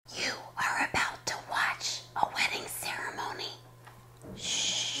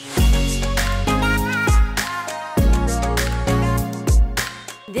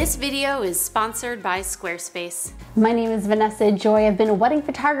video is sponsored by Squarespace. My name is Vanessa Joy. I've been a wedding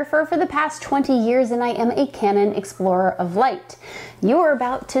photographer for the past 20 years and I am a Canon Explorer of Light. You are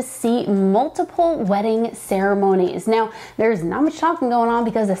about to see multiple wedding ceremonies. Now, there's not much talking going on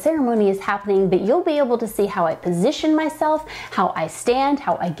because the ceremony is happening, but you'll be able to see how I position myself, how I stand,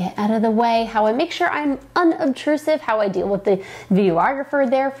 how I get out of the way, how I make sure I'm unobtrusive, how I deal with the videographer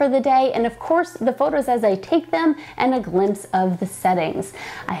there for the day, and of course the photos as I take them and a glimpse of the settings.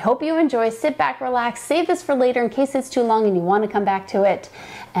 I hope you enjoy. Sit back, relax, save this for later in case it's too long and you want to come back to it.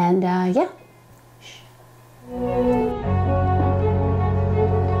 And yeah.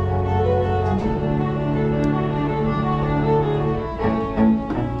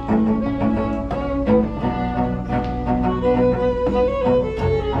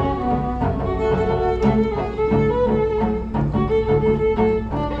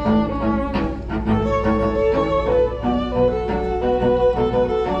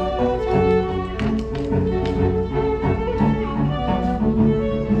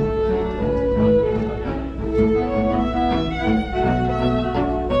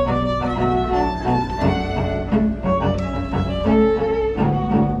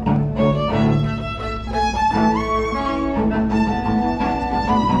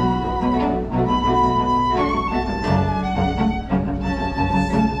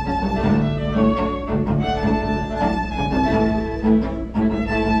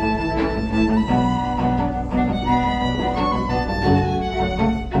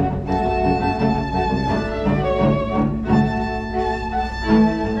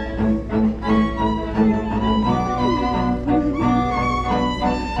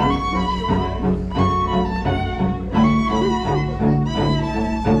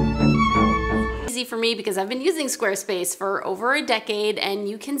 For me because I've been using Squarespace for over a decade and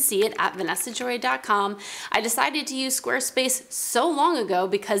you can see it at vanessajoy.com. I decided to use Squarespace so long ago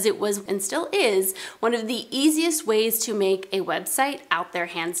because it was and still is one of the easiest ways to make a website out there,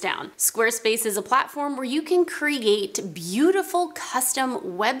 hands down. Squarespace is a platform where you can create beautiful custom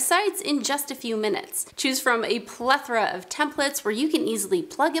websites in just a few minutes. Choose from a plethora of templates where you can easily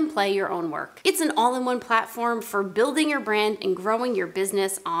plug and play your own work. It's an all-in-one platform for building your brand and growing your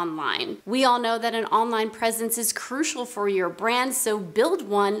business online. We all know that an online presence is crucial for your brand, so build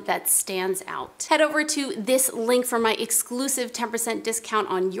one that stands out. Head over to this link for my exclusive 10% discount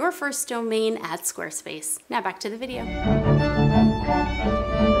on your first domain at Squarespace. Now back to the video.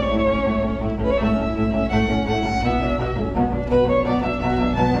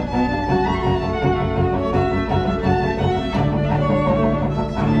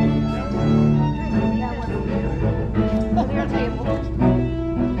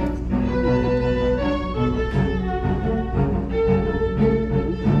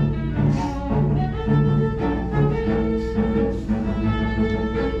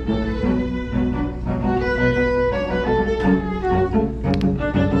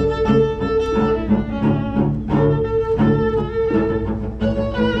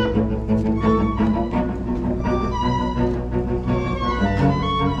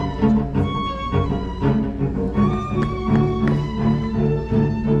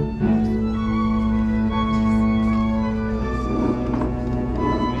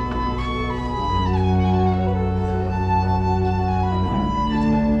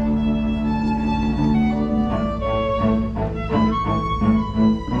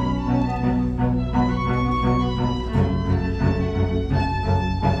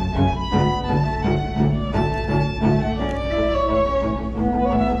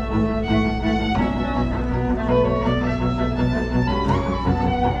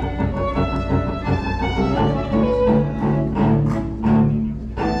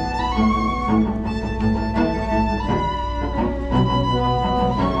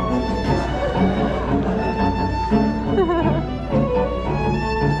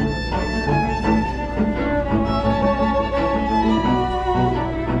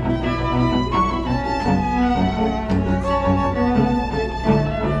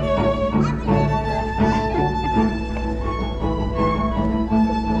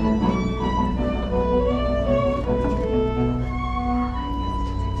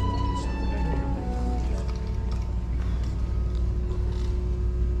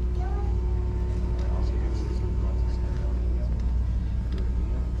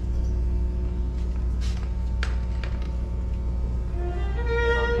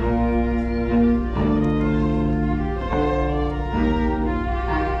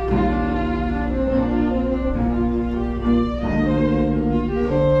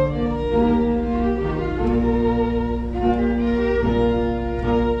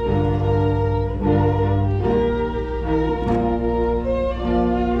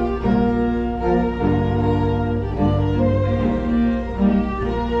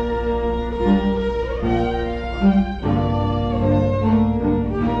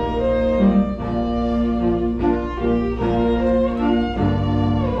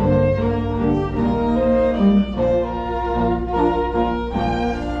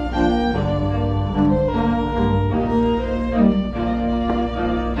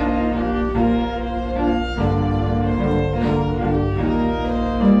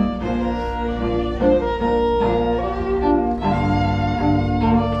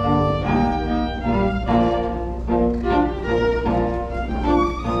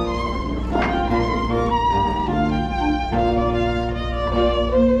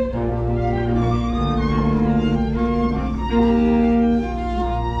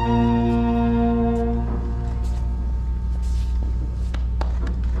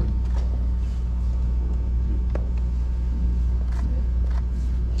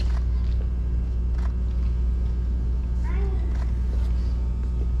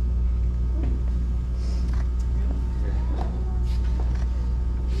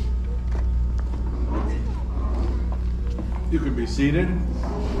 be seated.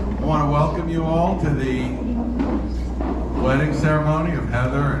 I want to welcome you all to the wedding ceremony of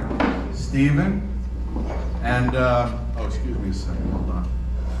Heather and Stephen. And, oh, excuse me a second, hold on.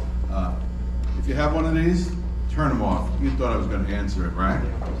 If you have one of these, turn them off. You thought I was going to answer it, right?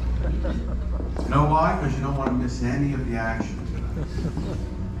 You know why? Because you don't want to miss any of the action today.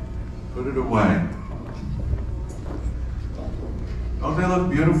 Put it away. Don't they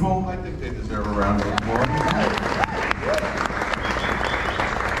look beautiful? I think they deserve a round of applause.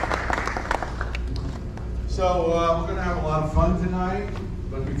 So we're going to have a lot of fun tonight,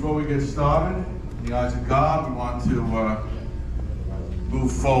 but before we get started, in the eyes of God, we want to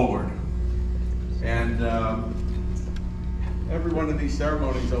move forward. And every one of these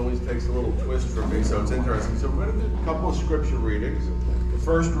ceremonies always takes a little twist for me, so it's interesting. So we're going to do a couple of scripture readings. The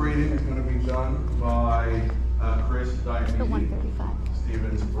first reading is going to be done by Chris Diamede,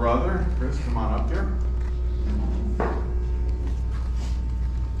 Stephen's brother. Chris, come on up here.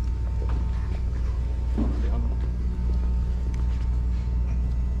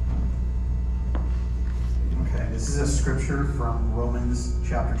 Okay, this is a scripture from Romans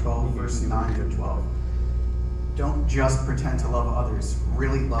chapter 12, verses 9 to 12. Don't just pretend to love others,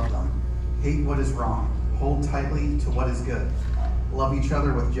 really love them. Hate what is wrong. Hold tightly to what is good. Love each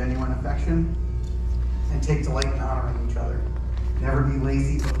other with genuine affection, and take delight in honoring each other. Never be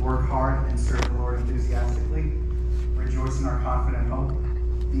lazy, but work hard and serve the Lord enthusiastically. Rejoice in our confident hope.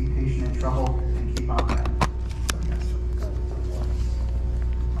 Be patient in trouble, and keep on praying.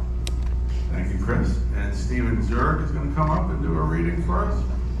 Thank you, Chris. And Stephen Zurich is going to come up and do a reading for us.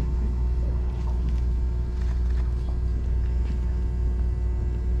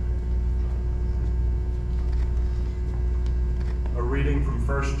 A reading from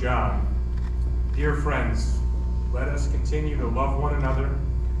 1 John. Dear friends, let us continue to love one another,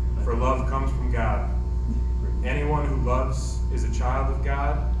 for love comes from God. Anyone who loves is a child of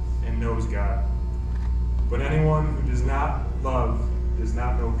God and knows God. But anyone who does not love does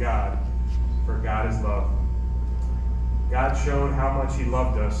not know God, for God is love. God showed how much he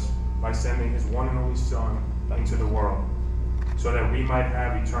loved us by sending his one and only Son into the world, so that we might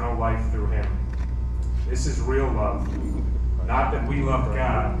have eternal life through him. This is real love. Not that we loved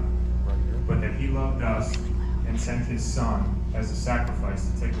God, but that he loved us and sent his Son as a sacrifice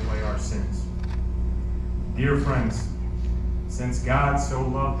to take away our sins. Dear friends, since God so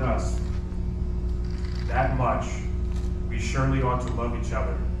loved us that much, we surely ought to love each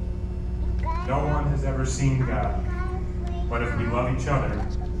other. No one has ever seen God, but if we love each other,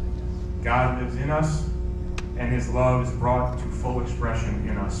 God lives in us, and his love is brought to full expression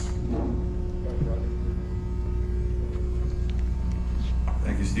in us.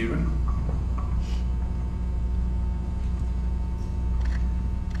 Thank you, Stephen.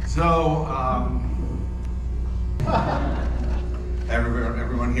 So,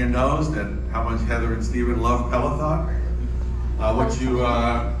 everyone here knows that how much Heather and Stephen love Peloton. What you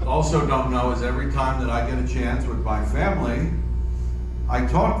also don't know is every time that I get a chance with my family, I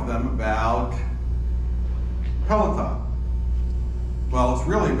talk to them about Peloton. Well, it's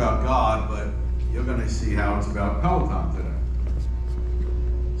really about God, but you're going to see how it's about Peloton today.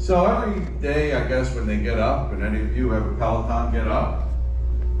 So every day, I guess, when they get up, and any of you have a Peloton, get up,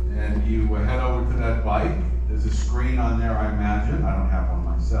 and you head over to that bike. There's a screen on there, I imagine. I don't have one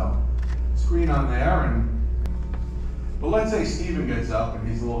myself. Screen on there, and well, let's say Stephen gets up, and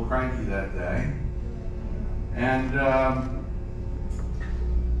he's a little cranky that day, and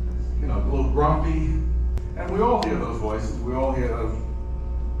you know, a little grumpy, and we all hear those voices. We all hear those.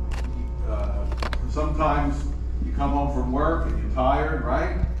 Sometimes you come home from work and you're tired,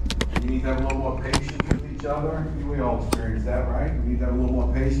 right? You need to have a little more patience with each other. We all experience that, right? We need to have a little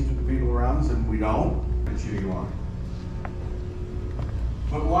more patience with the people around us, and if we don't, they cheer you on.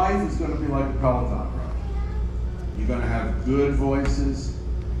 But life is going to be like a Peloton ride. You're going to have good voices.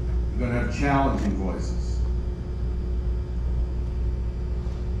 You're going to have challenging voices.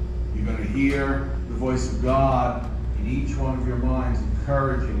 You're going to hear the voice of God in each one of your minds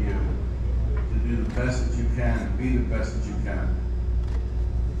encouraging you to do the best that you can and be the best that you can.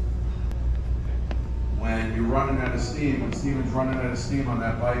 When you're running out of steam, when Stephen's running out of steam on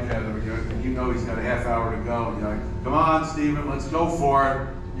that bike, Heather, and you know he's got a half hour to go, and you're like, come on, Stephen, let's go for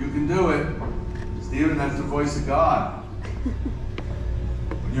it. You can do it. Stephen, that's the voice of God.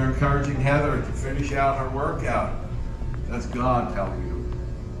 When you're encouraging Heather to finish out her workout, that's God telling you.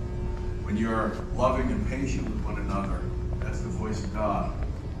 When you're loving and patient with one another, that's the voice of God.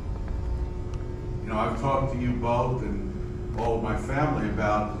 You know, I've talked to you both and all of my family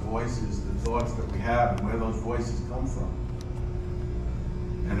about the voices, the thoughts that we have, and where those voices come from.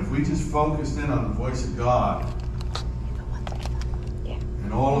 And if we just focused in on the voice of God,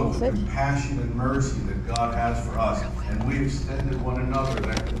 and all of the compassion and mercy that God has for us. And we extended one another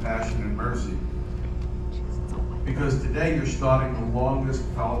that compassion and mercy. Because today you're starting the longest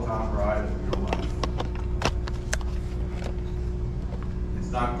Peloton ride of your life.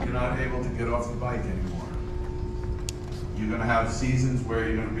 You're not able to get off the bike anymore. You're going to have seasons where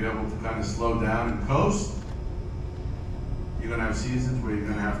you're going to be able to kind of slow down and coast. You're going to have seasons where you're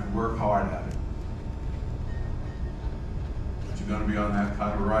going to have to work hard at it. But you're going to be on that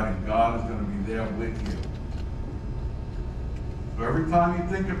kind of ride, and God is going to be there with you. So every time you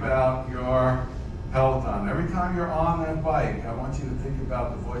think about your Peloton, every time you're on that bike, I want you to think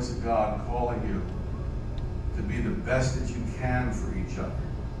about the voice of God calling you to be the best that you can for each other,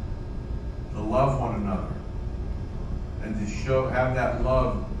 to love one another, and to have that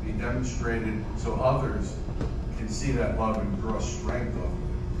love be demonstrated so others can see that love and draw strength off of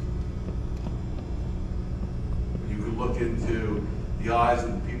it. You could look into the eyes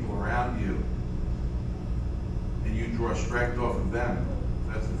of the people around you, and you draw strength off of them.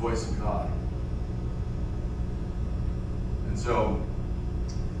 That's the voice of God. And so,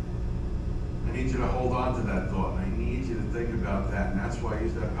 I need you to hold on to that thought. I need you to think about that, and that's why I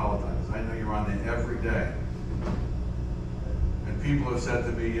use that Peloton, because I know you're on there every day. And people have said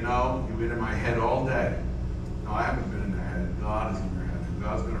to me, you know, you've been in my head all day. No, I haven't been in their head. God is in your head, and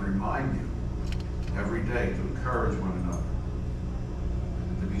God's going to remind you every day to encourage one another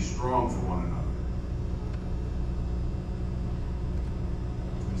and to be strong for one another.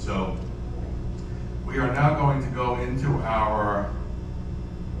 And so, we are now going to go into our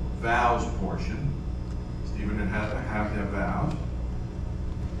vows portion. Stephen and Heather have their vows.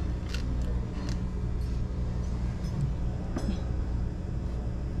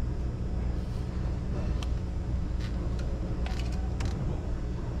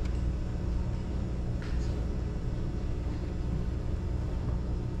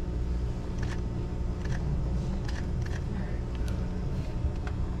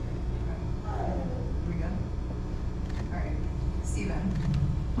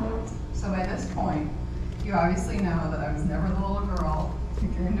 You obviously know that I was never the little girl who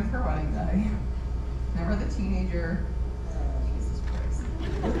dreamed of her wedding day, never the teenager, Jesus Christ,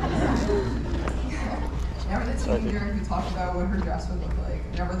 never the teenager who talked about what her dress would look like,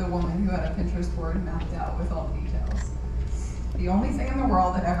 never the woman who had a Pinterest board mapped out with all the details. The only thing in the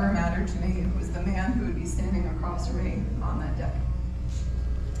world that ever mattered to me was the man who would be standing across from me on that day.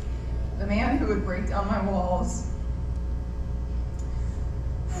 The man who would break down my walls,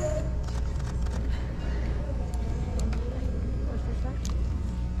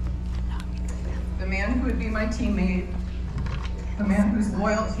 the man who would be my teammate, the man whose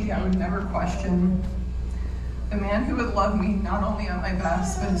loyalty I would never question, the man who would love me not only at my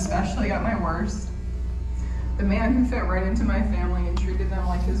best, but especially at my worst, the man who fit right into my family and treated them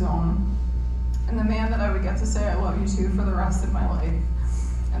like his own, and the man that I would get to say I love you to for the rest of my life,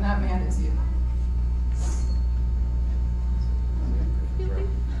 and that man is you. All right.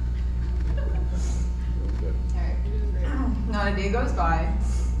 Not a day goes by.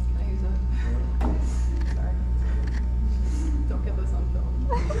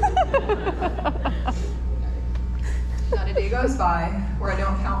 Not a day goes by where I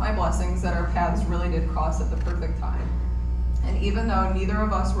don't count my blessings that our paths really did cross at the perfect time. And even though neither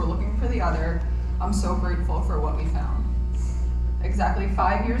of us were looking for the other, I'm so grateful for what we found. Exactly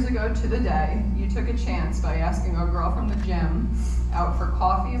 5 years ago to the day, you took a chance by asking a girl from the gym out for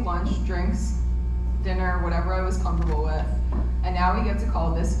coffee, lunch, drinks, dinner, whatever I was comfortable with. And now we get to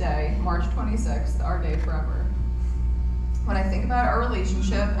call this day, March 26th, our day forever. When I think about our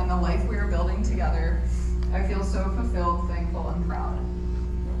relationship and the life we are building together, I feel so fulfilled, thankful, and proud.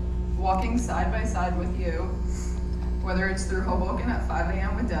 Walking side by side with you, whether it's through Hoboken at 5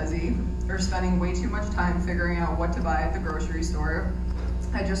 a.m. with Desi, or spending way too much time figuring out what to buy at the grocery store,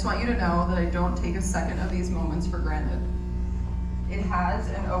 I just want you to know that I don't take a second of these moments for granted. It has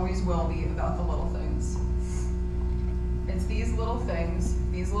and always will be about the little things. It's these little things,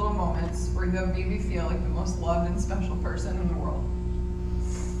 these little moments, where you have made me feel like the most loved and special person in the world.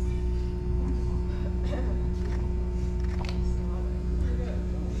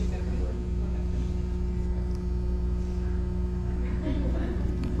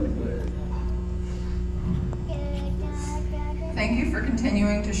 Thank you for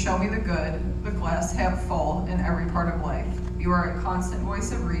continuing to show me the good, the glass half full in every part of life. You are a constant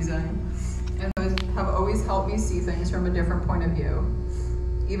voice of reason, and have always helped me see things from a different point of view.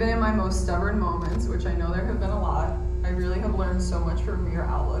 Even in my most stubborn moments, which I know there have been a lot, I really have learned so much from your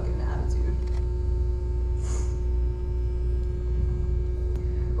outlook and attitude.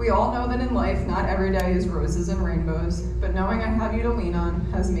 We all know that in life, not every day is roses and rainbows, but knowing I have you to lean on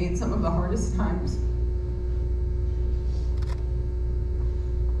has made some of the hardest times.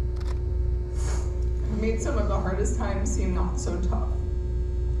 Seem not so tough.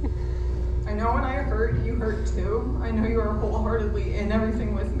 I know when I hurt, you hurt too. I know you are wholeheartedly in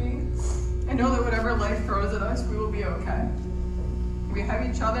everything with me. I know that whatever life throws at us, we will be okay. We have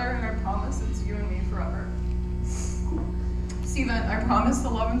each other, and I promise it's you and me forever. Steven, I promise to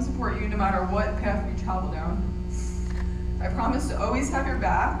love and support you no matter what path we travel down. I promise to always have your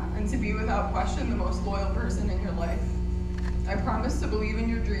back and to be without question the most loyal person in your life. I promise to believe in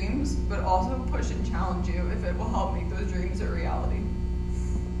your dreams, but also push and challenge you if it will help make those dreams a reality.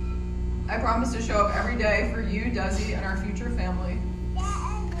 I promise to show up every day for you, Desi, and our future family.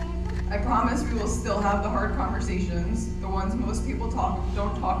 I promise we will still have the hard conversations, the ones most people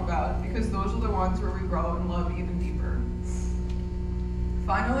don't talk about, because those are the ones where we grow and love even deeper.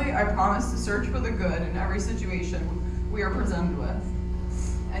 Finally, I promise to search for the good in every situation we are presented with.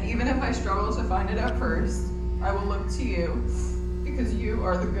 And even if I struggle to find it at first, I will look to you, because you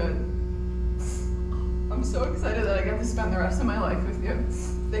are the good. I'm so excited that I get to spend the rest of my life with you.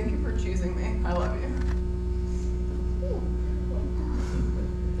 Thank you for choosing me. I love you.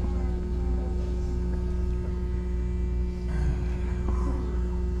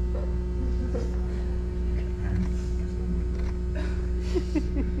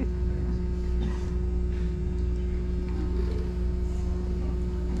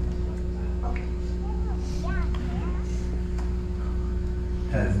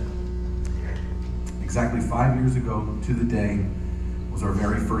 Exactly 5 years ago to the day was our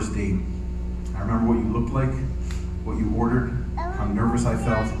very first date. I remember what you looked like, what you ordered, how nervous I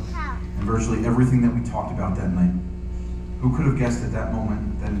felt, and virtually everything that we talked about that night. Who could have guessed at that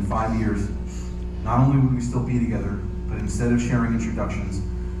moment that in 5 years, not only would we still be together, but instead of sharing introductions,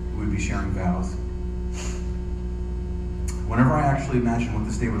 we would be sharing vows. Whenever I actually imagined what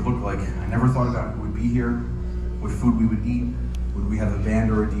this day would look like, I never thought about who would be here, what food we would eat, would we have a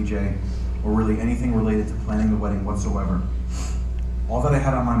band or a DJ, or really anything related to planning the wedding whatsoever. All that I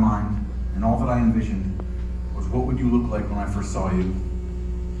had on my mind, and all that I envisioned, was what would you look like when I first saw you?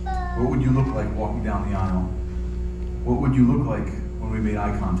 What would you look like walking down the aisle? What would you look like when we made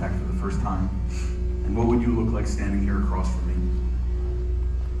eye contact for the first time? And what would you look like standing here across from me?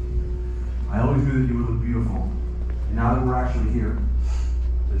 I always knew that you would look beautiful, and now that we're actually here,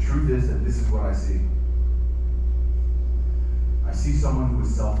 the truth is that this is what I see. I see someone who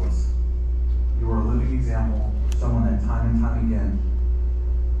is selfless. You are a living example of someone that time and time again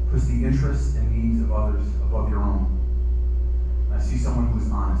puts the interests and needs of others above your own. And I see someone who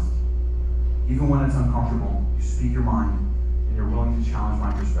is honest. Even when it's uncomfortable, you speak your mind and you're willing to challenge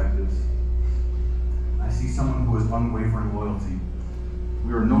my perspectives. I see someone who has unwavering loyalty.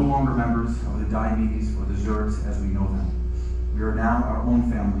 We are no longer members of the Diomedes or the Zergs as we know them. We are now our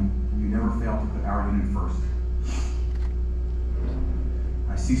own family, and you never fail to put our unit first.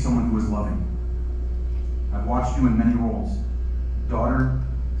 I see someone who is loving. I've watched you in many roles: daughter,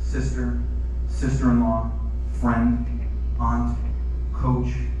 sister, sister-in-law, friend, aunt,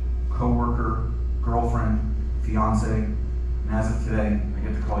 coach, co-worker, girlfriend, fiance, and as of today, I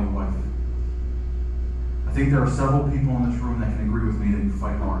get to call you wife. I think there are several people in this room that can agree with me that you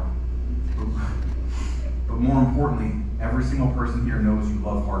fight hard. But more importantly, every single person here knows you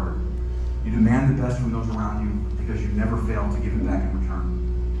love harder. You demand the best from those around you because you never fail to give it back in return.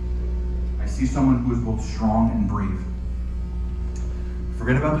 I see someone who is both strong and brave.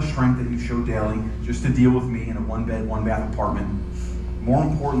 Forget about the strength that you show daily just to deal with me in a one-bed, one-bath apartment. More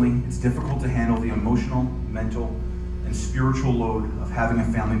importantly, it's difficult to handle the emotional, mental, and spiritual load of having a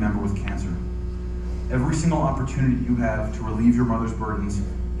family member with cancer. Every single opportunity you have to relieve your mother's burdens,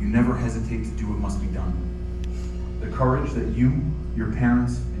 you never hesitate to do what must be done. The courage that you, your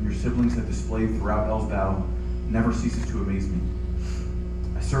parents, and your siblings have displayed throughout Elle's battle never ceases to amaze me.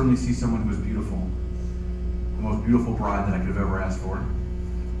 I certainly see someone who is beautiful, the most beautiful bride that I could have ever asked for.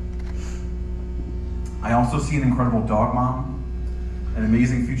 I also see an incredible dog mom, an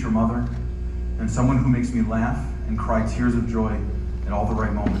amazing future mother, and someone who makes me laugh and cry tears of joy at all the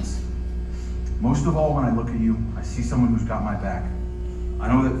right moments. Most of all, when I look at you, I see someone who's got my back. I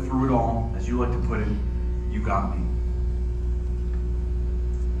know that through it all, as you like to put it, you got me.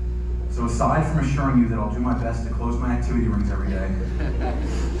 So aside from assuring you that I'll do my best to close my activity rings every day,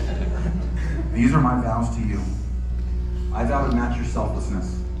 these are my vows to you. I vow to match your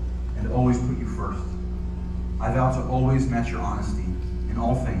selflessness and always put you first. I vow to always match your honesty in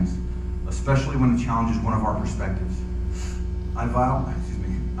all things, especially when it challenges one of our perspectives. I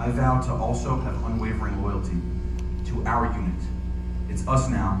vow to also have unwavering loyalty to our unit. It's us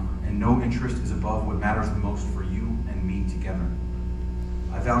now, and no interest is above what matters the most for you and me together.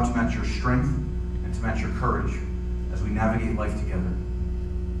 I vow to match your strength and to match your courage as we navigate life together.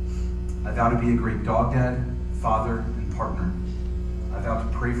 I vow to be a great dog dad, father, and partner. I vow to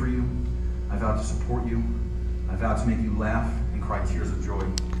pray for you. I vow to support you. I vow to make you laugh and cry tears of joy.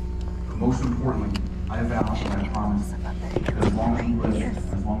 But most importantly, I vow and I promise that as long as you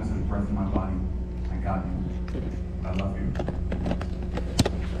live, as long as there's breath in my body, I got you. I love you.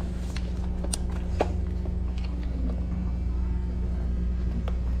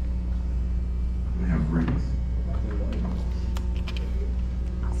 We have rings.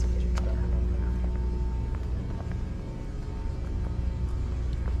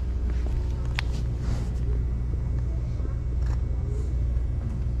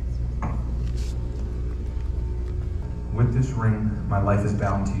 With this ring, my life is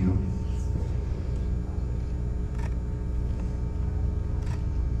bound to you.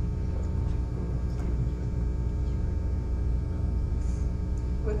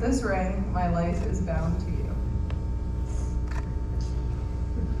 With this ring, my life is bound to you.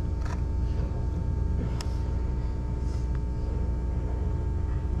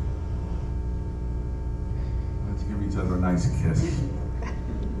 Let's give each other a nice kiss.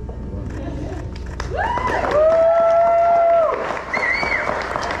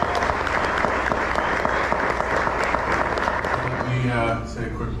 Say a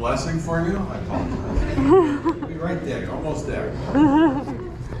quick blessing for you. I apologize. Be right there, almost there.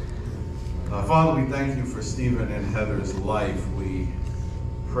 Father, we thank you for Stephen and Heather's life. We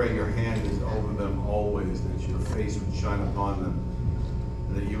pray your hand is over them always, that your face would shine upon them,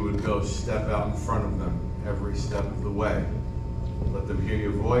 and that you would go step out in front of them every step of the way. Let them hear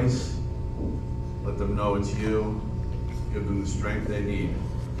your voice. Let them know it's you. Give them the strength they need.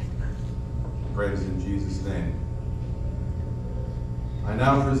 Praise in Jesus' name. I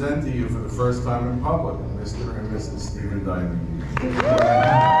now present to you for the first time in public, Mr. and Mrs. Stephen Diamond.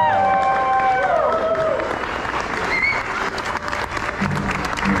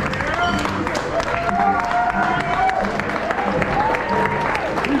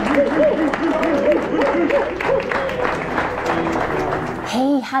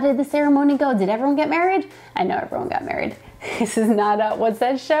 Hey, how did the ceremony go? Did everyone get married? I know everyone got married. This is not a, what's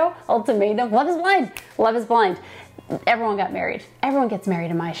that show? Ultimatum. Love is blind. Love is blind. Everyone got married. Everyone gets married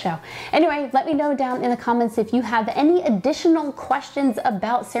in my show. Anyway, let me know down in the comments if you have any additional questions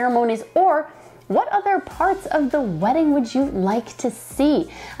about ceremonies, or what other parts of the wedding would you like to see?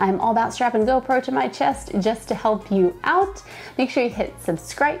 I'm all about strapping GoPro to my chest just to help you out. Make sure you hit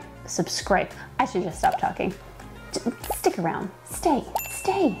subscribe. I should just stop talking. Stick around. Stay.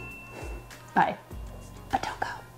 Bye.